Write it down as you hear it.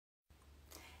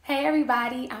Hey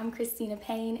everybody, I'm Christina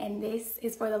Payne and this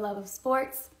is For the Love of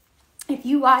Sports. If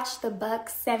you watched the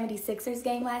Bucks 76ers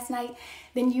game last night,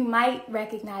 then you might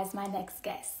recognize my next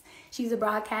guest. She's a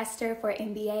broadcaster for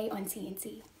NBA on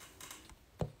TNT.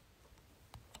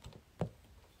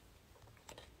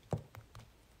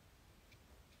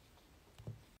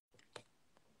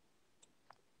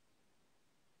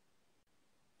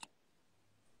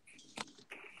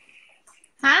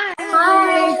 Hi.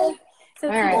 Hi. So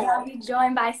All today right. I'll be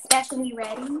joined by Stephanie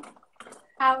Reddy.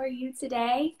 How are you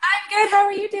today? I'm good. How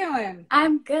are you doing?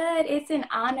 I'm good. It's an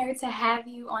honor to have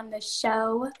you on the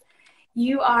show.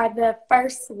 You are the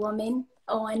first woman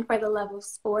on For the Love of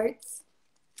Sports.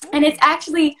 And it's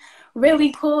actually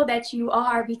really cool that you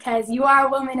are because you are a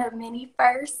woman of many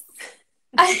firsts.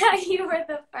 You were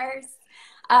the first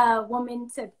woman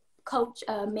to coach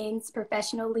a men's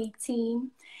professional league team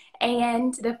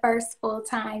and the first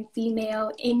full-time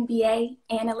female NBA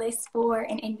analyst for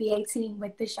an NBA team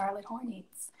with the Charlotte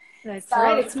Hornets. That's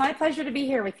right. It's my pleasure to be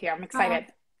here with you. I'm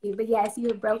excited. But yes, you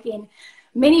have broken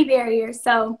many barriers.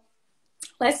 So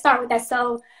let's start with that.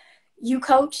 So you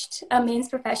coached a men's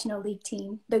professional league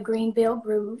team, the Greenville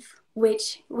Groove,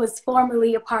 which was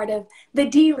formerly a part of the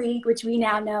D League, which we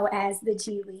now know as the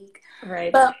G League.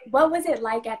 Right. But what was it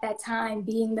like at that time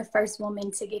being the first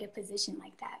woman to get a position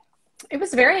like that? It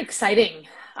was very exciting.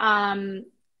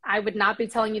 I would not be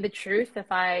telling you the truth if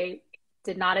I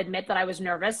did not admit that I was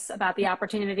nervous about the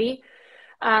opportunity.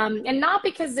 And not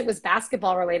because it was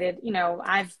basketball related. You know,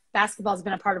 basketball has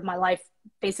been a part of my life,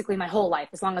 basically my whole life,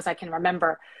 as long as I can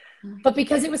remember. But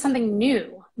because it was something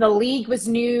new. The league was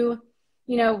new.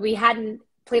 You know, we hadn't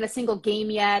played a single game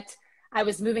yet. I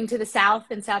was moving to the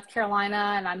South in South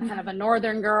Carolina, and I'm kind of a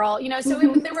northern girl, you know, so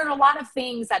there were a lot of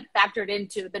things that factored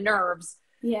into the nerves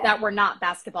that were not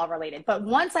basketball related. But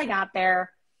once I got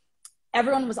there,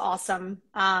 everyone was awesome.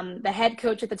 The head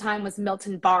coach at the time was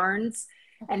Milton Barnes,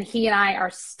 and he and I are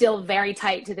still very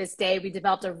tight to this day. We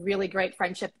developed a really great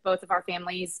friendship, both of our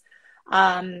families.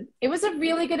 It was a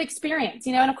really good experience,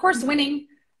 you know, and of course winning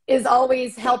is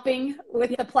always helping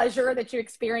with the pleasure that you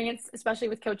experience, especially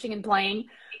with coaching and playing.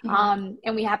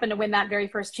 And we happened to win that very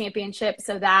first championship.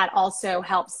 So that also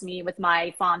helps me with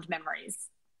my fond memories.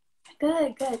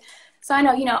 Good. So I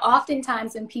know, you know,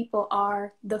 oftentimes when people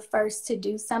are the first to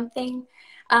do something,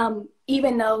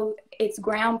 even though it's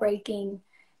groundbreaking,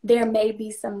 there may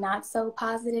be some not so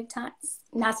positive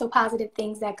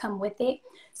things that come with it.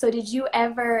 So did you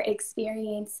ever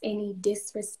experience any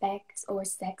disrespect or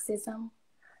sexism?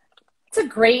 It's a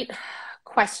great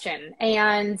question.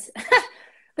 And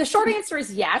the short answer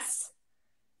is yes,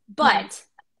 but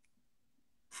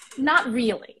not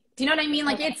really. Do you know what I mean?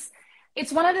 Like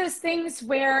it's one of those things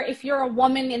where if you're a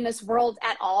woman in this world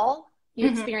at all, you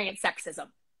experience sexism,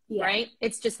 right?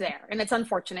 It's just there. And it's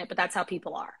unfortunate, but that's how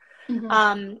people are.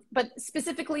 But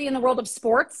specifically in the world of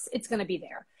sports, it's going to be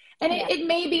there. And it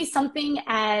may be something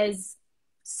as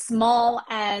small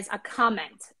as a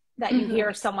comment that you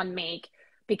hear someone make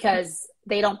because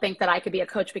they don't think that I could be a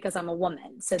coach because I'm a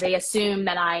woman. So they assume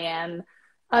that I am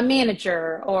a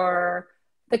manager or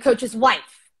the coach's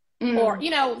wife or, you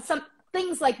know, some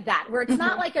things like that, where it's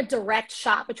not like a direct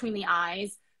shot between the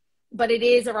eyes, but it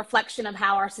is a reflection of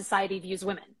how our society views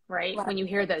women, right? When you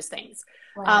hear those things.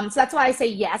 So that's why I say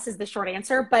yes is the short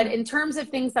answer. But in terms of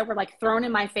things that were like thrown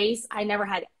in my face, I never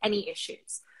had any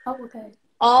issues. Oh, okay.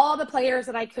 All the players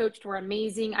that I coached were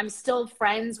amazing. I'm still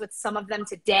friends with some of them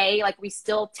today. Like we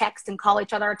still text and call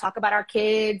each other, talk about our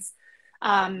kids.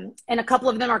 And a couple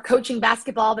of them are coaching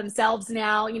basketball themselves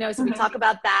now, you know, so we talk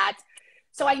about that.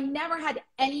 So I never had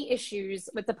any issues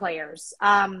with the players.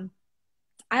 I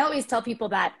always tell people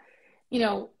that, you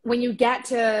know, when you get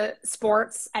to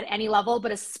sports at any level,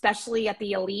 but especially at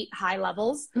the elite high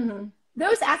levels,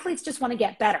 those athletes just want to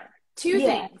get better. Two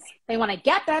things. They want to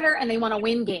get better and they want to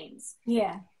win games.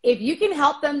 If you can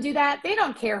help them do that, they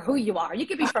don't care who you are. You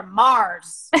could be from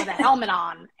Mars with a helmet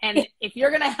on. And if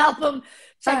you're going to help them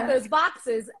check those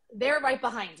boxes, they're right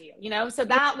behind you, you know? So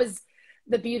that was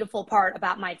the beautiful part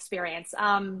about my experience.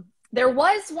 There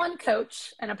was one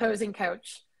coach, an opposing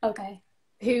coach,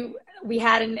 who we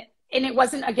had, and it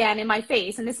wasn't, again, in my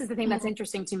face. And this is the thing that's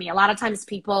interesting to me. A lot of times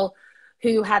people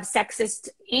who have sexist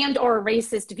and or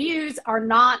racist views are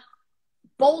not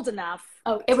bold enough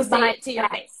it was to say it to your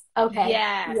face.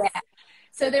 Yes.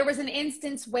 So there was an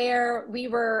instance where we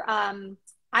were,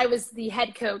 I was the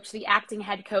head coach, the acting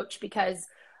head coach, because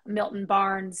Milton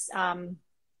Barnes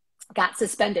got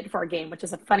suspended for a game, which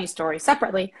is a funny story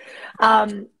separately.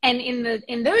 And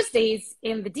in those days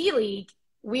in the D League,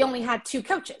 we only had two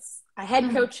coaches, a head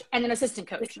coach and an assistant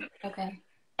coach.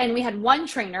 And we had one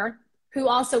trainer who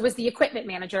also was the equipment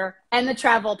manager and the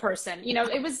travel person. You know,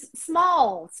 it was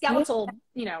small, skeletal,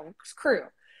 you know, crew.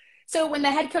 So when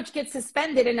the head coach gets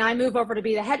suspended and I move over to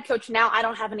be the head coach, now I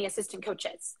don't have any assistant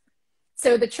coaches.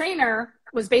 So the trainer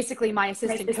was basically my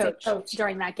assistant coach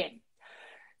during that game.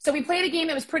 So we played a game.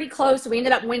 It was pretty close. We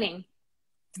ended up winning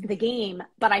the game.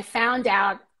 But I found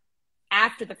out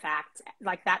after the fact,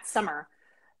 like that summer,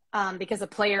 because a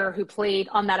player who played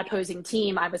on that opposing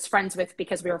team I was friends with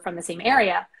because we were from the same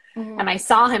area. And I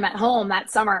saw him at home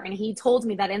that summer, and he told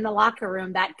me that in the locker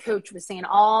room, that coach was saying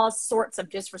all sorts of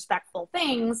disrespectful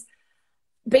things,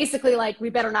 basically like, we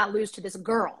better not lose to this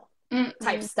girl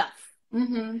type stuff.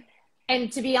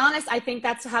 And to be honest, I think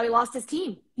that's how he lost his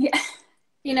team. Yeah.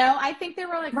 You know, I think they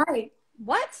were like, right.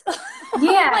 What?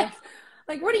 Yeah.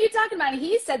 like, what are you talking about? And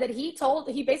he said that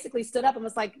he basically stood up and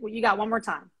was like, well, you got one more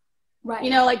time. Right.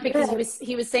 You know, like, because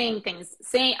he was saying things,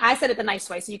 I said it the nice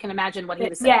way, so you can imagine what he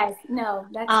was saying. Yes. No,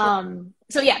 that's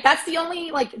so yeah, that's the only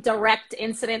like direct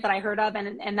incident that I heard of.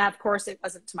 And that, of course, it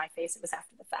wasn't to my face. It was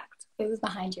after the fact. It was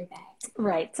behind your back.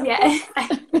 Right. So. Yeah.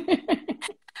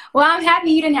 Well, I'm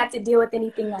happy you didn't have to deal with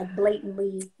anything like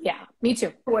blatantly. Yeah, me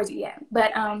too. Towards you, yeah.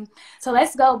 But so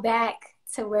let's go back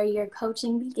to where your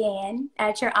coaching began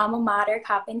at your alma mater,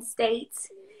 Coppin State,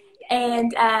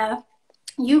 and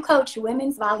you coached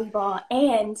women's volleyball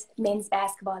and men's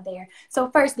basketball there. So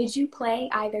first, did you play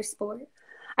either sport?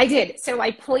 I did. So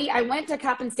I went to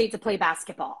Coppin State to play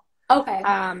basketball. Okay.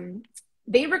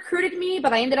 They recruited me,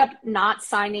 but I ended up not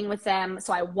signing with them.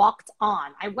 So I walked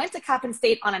on. I went to Coppin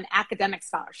State on an academic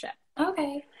scholarship.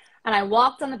 Okay. And I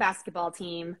walked on the basketball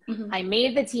team. I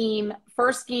made the team.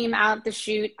 First game out the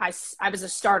chute, I was a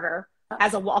starter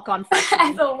as a walk-on freshman.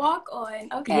 As a walk-on,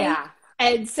 okay. Yeah.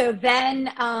 And so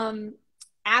then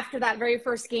after that very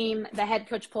first game, the head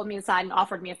coach pulled me aside and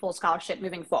offered me a full scholarship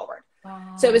moving forward.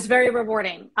 Wow. So it was very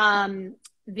rewarding.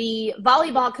 The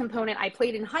volleyball component I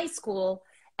played in high school,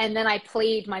 and then I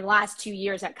played my last 2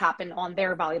 years at Coppin on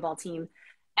their volleyball team.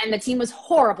 And the team was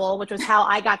horrible, which was how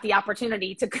I got the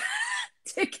opportunity to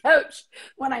coach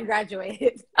when I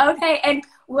graduated. Okay. And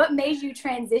what made you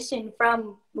transition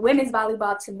from women's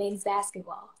volleyball to men's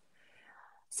basketball?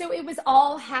 So it was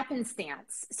all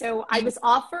happenstance. So I was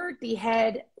offered the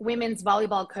head women's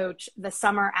volleyball coach the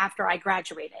summer after I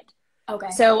graduated. Okay.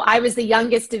 So I was the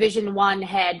youngest Division I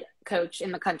head coach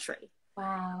in the country.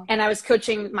 Wow. And I was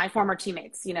coaching my former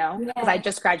teammates, you know, because I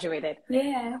just graduated.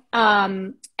 Yeah.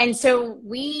 And so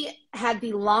we had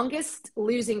the longest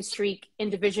losing streak in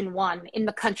Division I in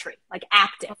the country, like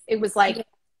active. It was like,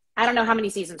 I don't know how many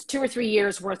seasons, 2 or 3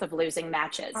 years worth of losing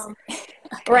matches. Okay.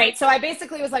 Right. So I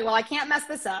basically was like, well, I can't mess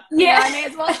this up. Yeah. You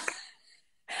know,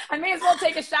 I may as well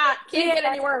take a shot. Can't get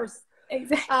any worse.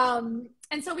 Exactly.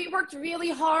 And so we worked really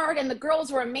hard, and the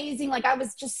girls were amazing. Like, I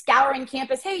was just scouring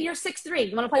campus. Hey, you're 6'3".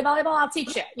 You want to play volleyball? I'll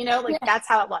teach you. You know, like that's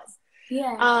how it was.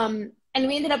 Yeah. And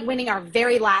we ended up winning our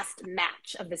very last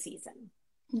match of the season.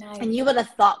 Nice. And you would have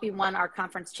thought we won our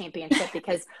conference championship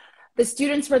because the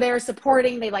students were there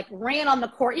supporting. They like ran on the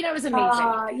court. You know, it was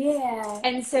amazing. Yeah.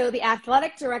 And so the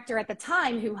athletic director at the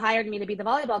time who hired me to be the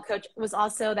volleyball coach was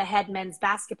also the head men's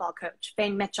basketball coach,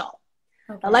 Fang Mitchell.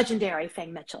 Okay. The legendary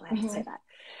Fang Mitchell, I have to say that.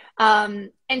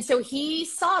 And so he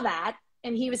saw that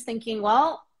and he was thinking,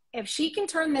 well, if she can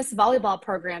turn this volleyball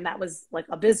program that was like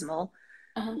abysmal,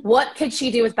 what could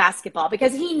she do with basketball?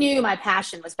 Because he knew my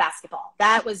passion was basketball.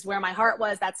 That was where my heart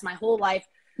was. That's my whole life.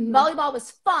 Volleyball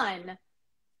was fun,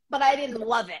 but I didn't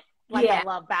love it like I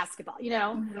love basketball, you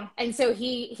know? And so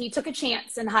he took a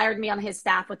chance and hired me on his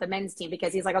staff with the men's team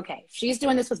because he's like, okay, she's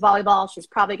doing this with volleyball. She's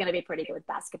probably going to be pretty good with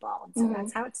basketball. And so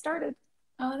that's how it started.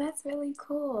 Oh, that's really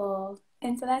cool.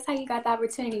 And so that's how you got the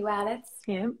opportunity. Wow,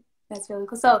 that's really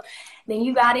cool. So then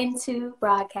you got into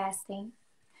broadcasting.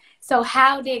 So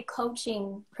how did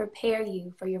coaching prepare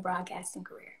you for your broadcasting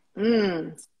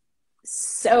career?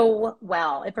 So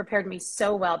well. It prepared me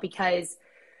so well because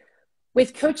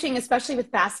with coaching, especially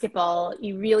with basketball,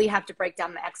 you really have to break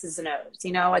down the X's and O's.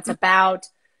 You know, it's about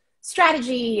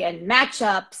strategy and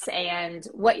matchups and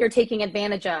what you're taking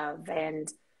advantage of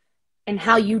and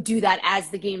how you do that as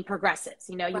the game progresses.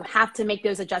 You know, you have to make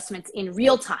those adjustments in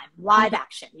real time, live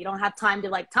action. You don't have time to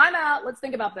like, time out, let's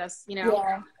think about this, you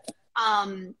know?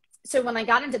 So when I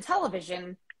got into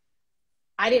television,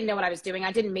 I didn't know what I was doing.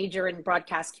 I didn't major in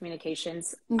broadcast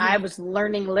communications. I was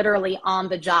learning literally on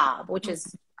the job, which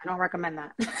is, I don't recommend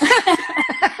that.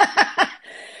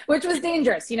 Which was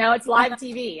dangerous. You know, it's live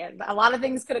TV. A lot of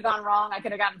things could have gone wrong. I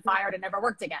could have gotten fired and never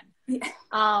worked again.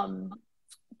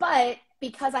 But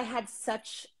because I had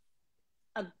such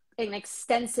an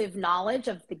extensive knowledge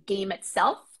of the game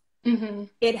itself,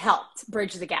 it helped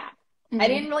bridge the gap. I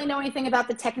didn't really know anything about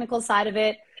the technical side of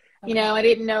it. You know, I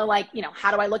didn't know, like, you know,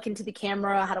 how do I look into the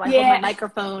camera? How do I hold Yeah. my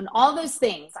microphone? All those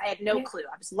things. I had no Yeah. clue.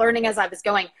 I was learning as I was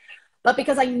going. But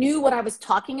because I knew what I was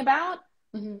talking about,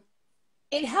 Mm-hmm.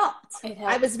 it helped. It I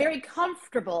helped. was very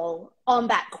comfortable on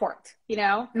that court, you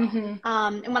know? Mm-hmm.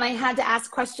 And when I had to ask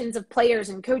questions of players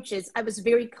and coaches, I was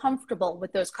very comfortable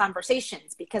with those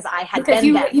conversations because I had Because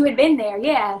been them. you had been there,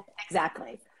 yeah.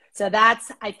 Exactly. So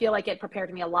that's, I feel like it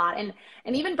prepared me a lot. And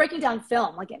even breaking down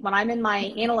film, like when I'm in my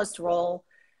analyst role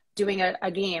doing a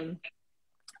game,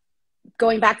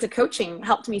 going back to coaching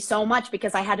helped me so much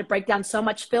because I had to break down so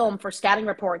much film for scouting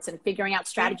reports and figuring out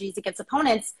strategies against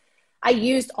opponents. I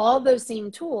used all those same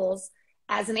tools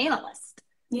as an analyst.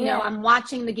 You know, I'm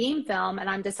watching the game film and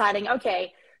I'm deciding,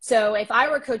 okay, so if I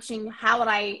were coaching, how would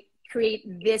I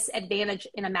create this advantage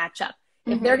in a matchup?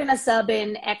 If they're going to sub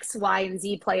in X, Y, and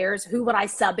Z players, who would I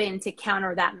sub in to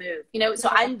counter that move? You know, so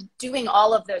I'm doing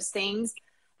all of those things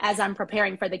as I'm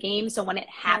preparing for the game. So when it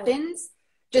happens,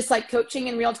 just like coaching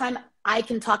in real time, I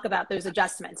can talk about those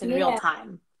adjustments in real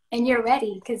time. And you're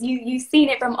ready because you've seen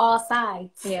it from all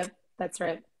sides. Yeah, that's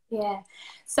right. Yeah.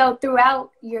 So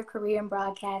throughout your career in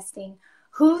broadcasting,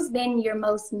 who's been your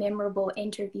most memorable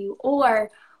interview,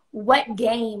 or what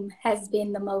game has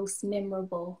been the most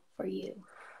memorable for you?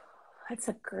 That's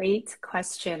a great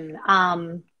question.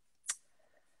 I've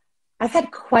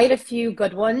had quite a few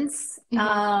good ones.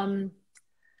 I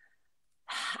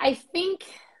think,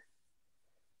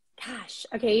 gosh,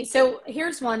 okay. So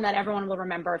here's one that everyone will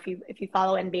remember if you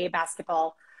follow NBA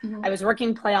basketball. I was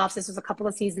working playoffs. This was a couple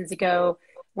of seasons ago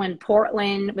when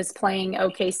Portland was playing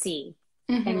OKC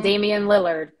and Damian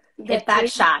Lillard hit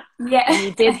that shot. Yeah. And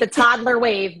he did the toddler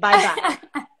wave. Bye-bye.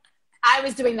 I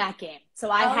was doing that game. So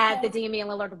I had the Damian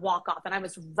Lillard walk off and I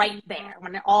was right there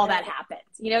when all that happened,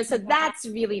 you know, so that's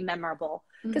really memorable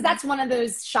because that's one of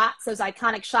those shots, those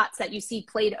iconic shots that you see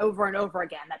played over and over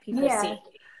again that people see.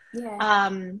 Yeah.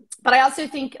 But I also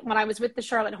think when I was with the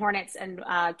Charlotte Hornets and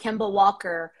Kemba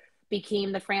Walker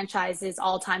became the franchise's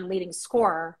all-time leading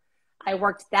scorer, I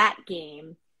worked that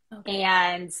game.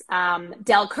 And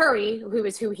Del Curry, who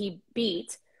is who he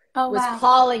beat, was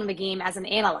calling the game as an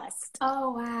analyst.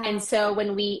 Oh, wow. And so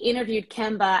when we interviewed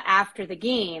Kemba after the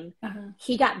game,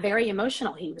 he got very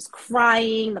emotional. He was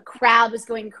crying. The crowd was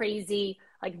going crazy.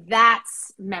 Like,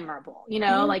 that's memorable, you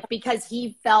know, like because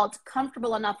he felt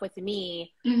comfortable enough with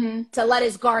me to let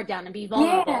his guard down and be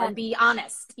vulnerable and be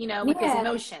honest, you know, with his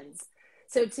emotions.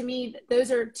 So to me,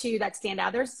 those are two that stand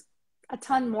out. There's a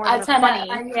ton more that are funny,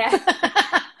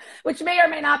 which may or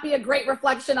may not be a great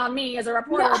reflection on me as a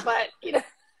reporter, but, you know.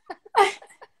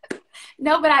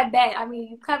 No, but I bet. I mean,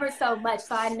 you cover so much,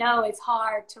 so I know it's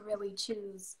hard to really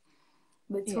choose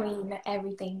between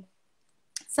everything.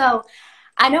 So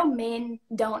I know men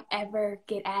don't ever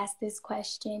get asked this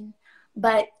question,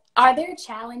 but are there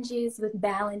challenges with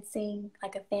balancing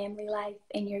like a family life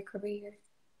in your career?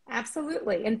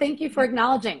 Absolutely. And thank you for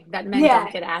acknowledging that men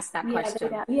don't get asked that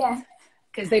question.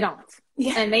 Because they don't.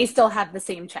 And they still have the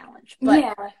same challenge.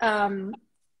 But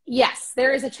yes,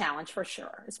 there is a challenge for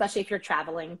sure, especially if you're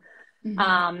traveling.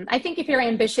 I think if you're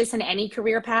ambitious in any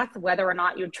career path, whether or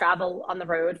not you travel on the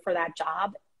road for that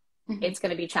job, it's going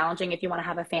to be challenging if you want to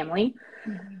have a family.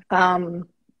 But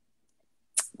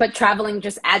traveling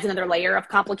just adds another layer of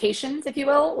complications, if you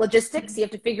will, logistics. You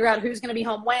have to figure out who's going to be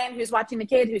home when, who's watching the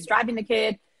kid, who's driving the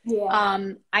kid.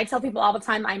 I tell people all the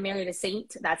time, I married a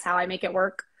saint. That's how I make it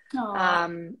work.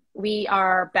 We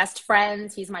are best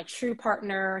friends. He's my true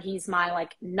partner. He's my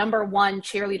like number one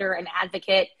cheerleader and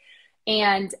advocate.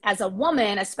 And as a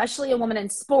woman, especially a woman in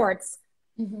sports,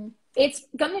 it's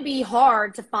going to be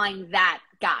hard to find that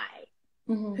guy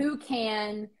who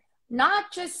can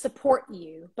not just support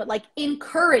you, but like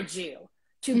encourage you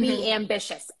to be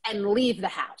ambitious and leave the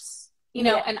house, you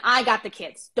know, and I got the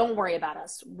kids. Don't worry about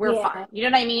us. We're fine. You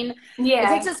know what I mean? It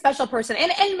takes a special person.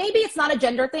 And maybe it's not a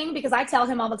gender thing because I tell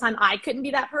him all the time, I couldn't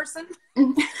be that person,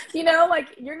 you know,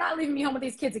 like you're not leaving me home with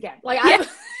these kids again. Like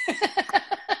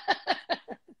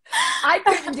I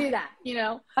couldn't do that, you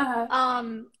know?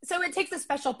 So it takes a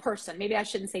special person. Maybe I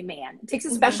shouldn't say man. It takes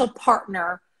a special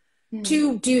partner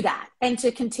to do that and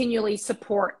to continually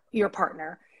support your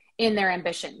partner in their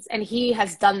ambitions. And he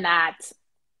has done that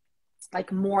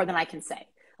like more than I can say.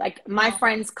 Like my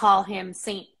friends call him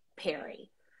Saint Perry.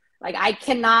 Like I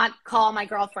cannot call my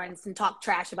girlfriends and talk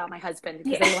trash about my husband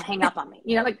because they will hang up on me.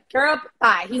 You know, like girl,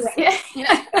 bye. He's, you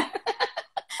know.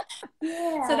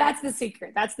 So that's the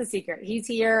secret. That's the secret. He's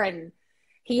here and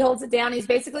he holds it down. He's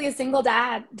basically a single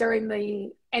dad during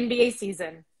the NBA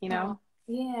season, you know?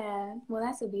 Yeah. Well,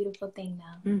 that's a beautiful thing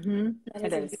though.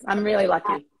 It is. I'm really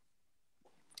lucky.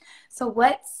 So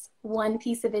what's one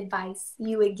piece of advice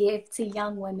you would give to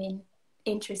young women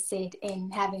interested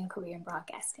in having a career in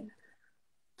broadcasting,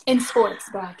 in sports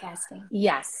broadcasting?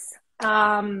 Yes.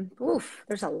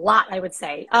 There's a lot, I would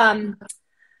say.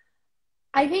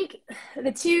 I think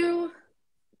the two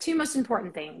most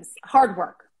important things, hard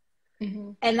work.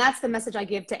 Mm-hmm. And that's the message I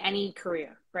give to any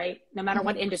career, right? No matter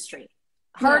what industry.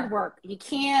 Yeah. Hard work. You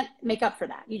can't make up for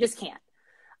that. You just can't.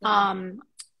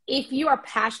 If you are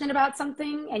passionate about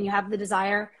something and you have the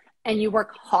desire and you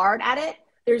work hard at it,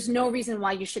 there's no reason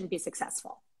why you shouldn't be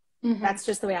successful. Mm-hmm. That's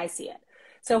just the way I see it.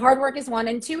 So hard work is one.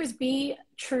 And two is be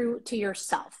true to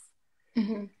yourself.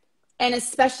 Mm-hmm. And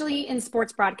especially in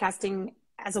sports broadcasting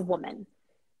as a woman,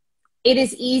 it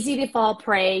is easy to fall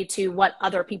prey to what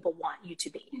other people want you to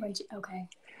be. Okay.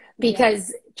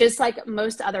 Because just like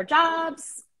most other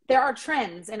jobs, there are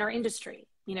trends in our industry,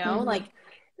 you know, like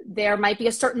there might be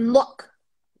a certain look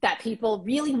that people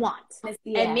really want.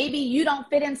 And maybe you don't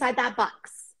fit inside that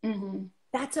box. Mm-hmm.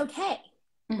 That's okay,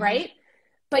 right?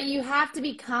 But you have to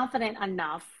be confident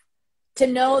enough to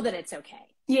know that it's okay.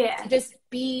 Yeah. To just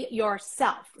be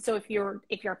yourself. So if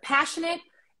you're passionate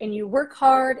and you work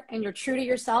hard and you're true to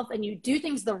yourself and you do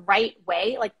things the right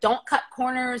way, like don't cut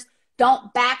corners,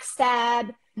 don't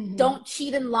backstab, don't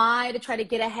cheat and lie to try to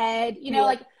get ahead, you know,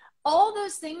 like all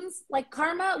those things, like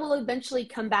karma will eventually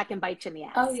come back and bite you in the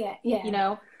ass. Oh yeah. Yeah. You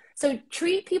know, so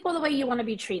treat people the way you want to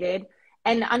be treated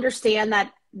and understand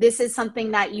that this is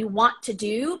something that you want to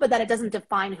do, but that it doesn't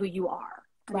define who you are.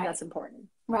 I think that's important.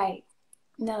 Right.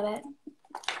 No,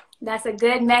 that's a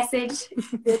good message.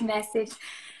 Good message.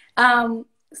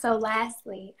 So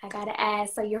lastly, I got to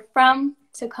ask, so you're from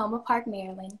Tacoma Park,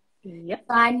 Maryland. Yep.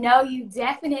 So I know you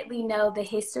definitely know the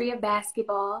history of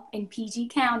basketball in PG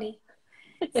County.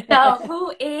 So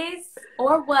who is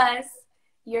or was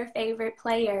your favorite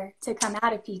player to come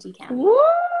out of PG County?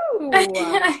 Woo!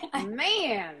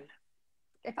 Man.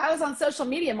 If I was on social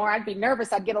media more, I'd be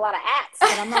nervous. I'd get a lot of ats,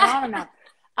 but I'm not on enough.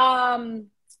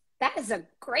 That is a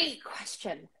great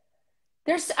question.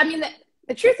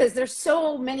 The truth is there's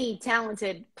so many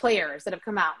talented players that have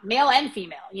come out, male and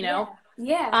female, you know?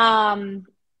 Yeah.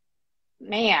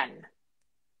 Man,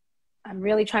 I'm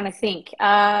really trying to think.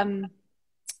 I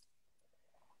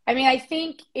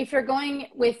think if you're going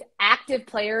with active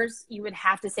players, you would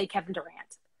have to say Kevin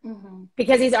Durant.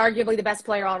 Because he's arguably the best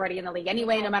player already in the league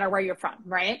anyway, no matter where you're from,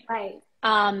 right? Right.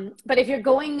 But if you're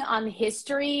going on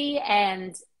history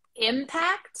and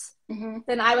impact,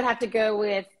 then I would have to go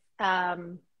with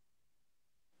I'm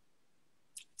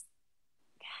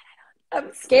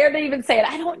scared to even say it.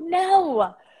 I don't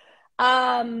know.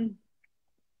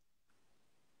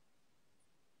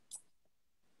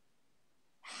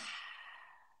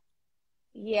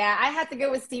 Yeah, I have to go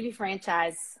with Stevie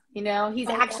Franchise. You know, he's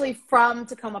actually from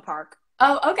Tacoma Park.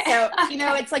 Oh, okay. So, you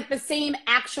know, it's like the same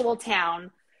actual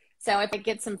town. So if I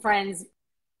get some friends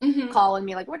calling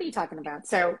me like, what are you talking about?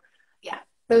 So, yeah,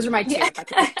 those are my two.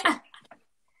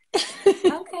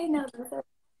 Okay, no,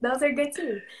 those are good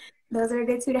too. Those are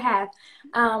good too to have.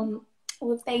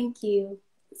 Well, thank you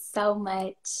so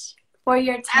much for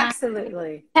your time.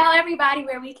 Absolutely. Tell everybody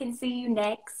where we can see you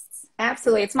next.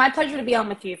 Absolutely. It's my pleasure to be on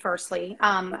with you, firstly.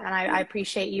 And I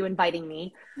appreciate you inviting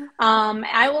me.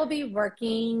 I will be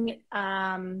working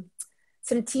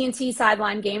some TNT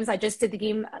sideline games. I just did the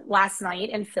game last night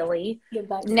in Philly.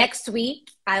 Next week,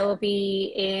 I will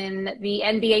be in the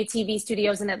NBA TV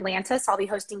studios in Atlanta. So I'll be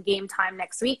hosting Game Time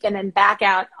next week and then back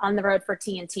out on the road for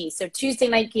TNT. So Tuesday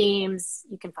night games,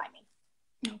 you can find me.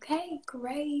 Okay,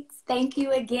 great. Thank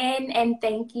you again. And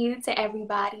thank you to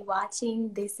everybody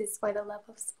watching. This is For the Love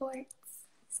of Sports.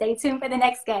 Stay tuned for the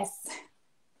next guest.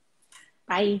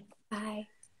 Bye. Bye.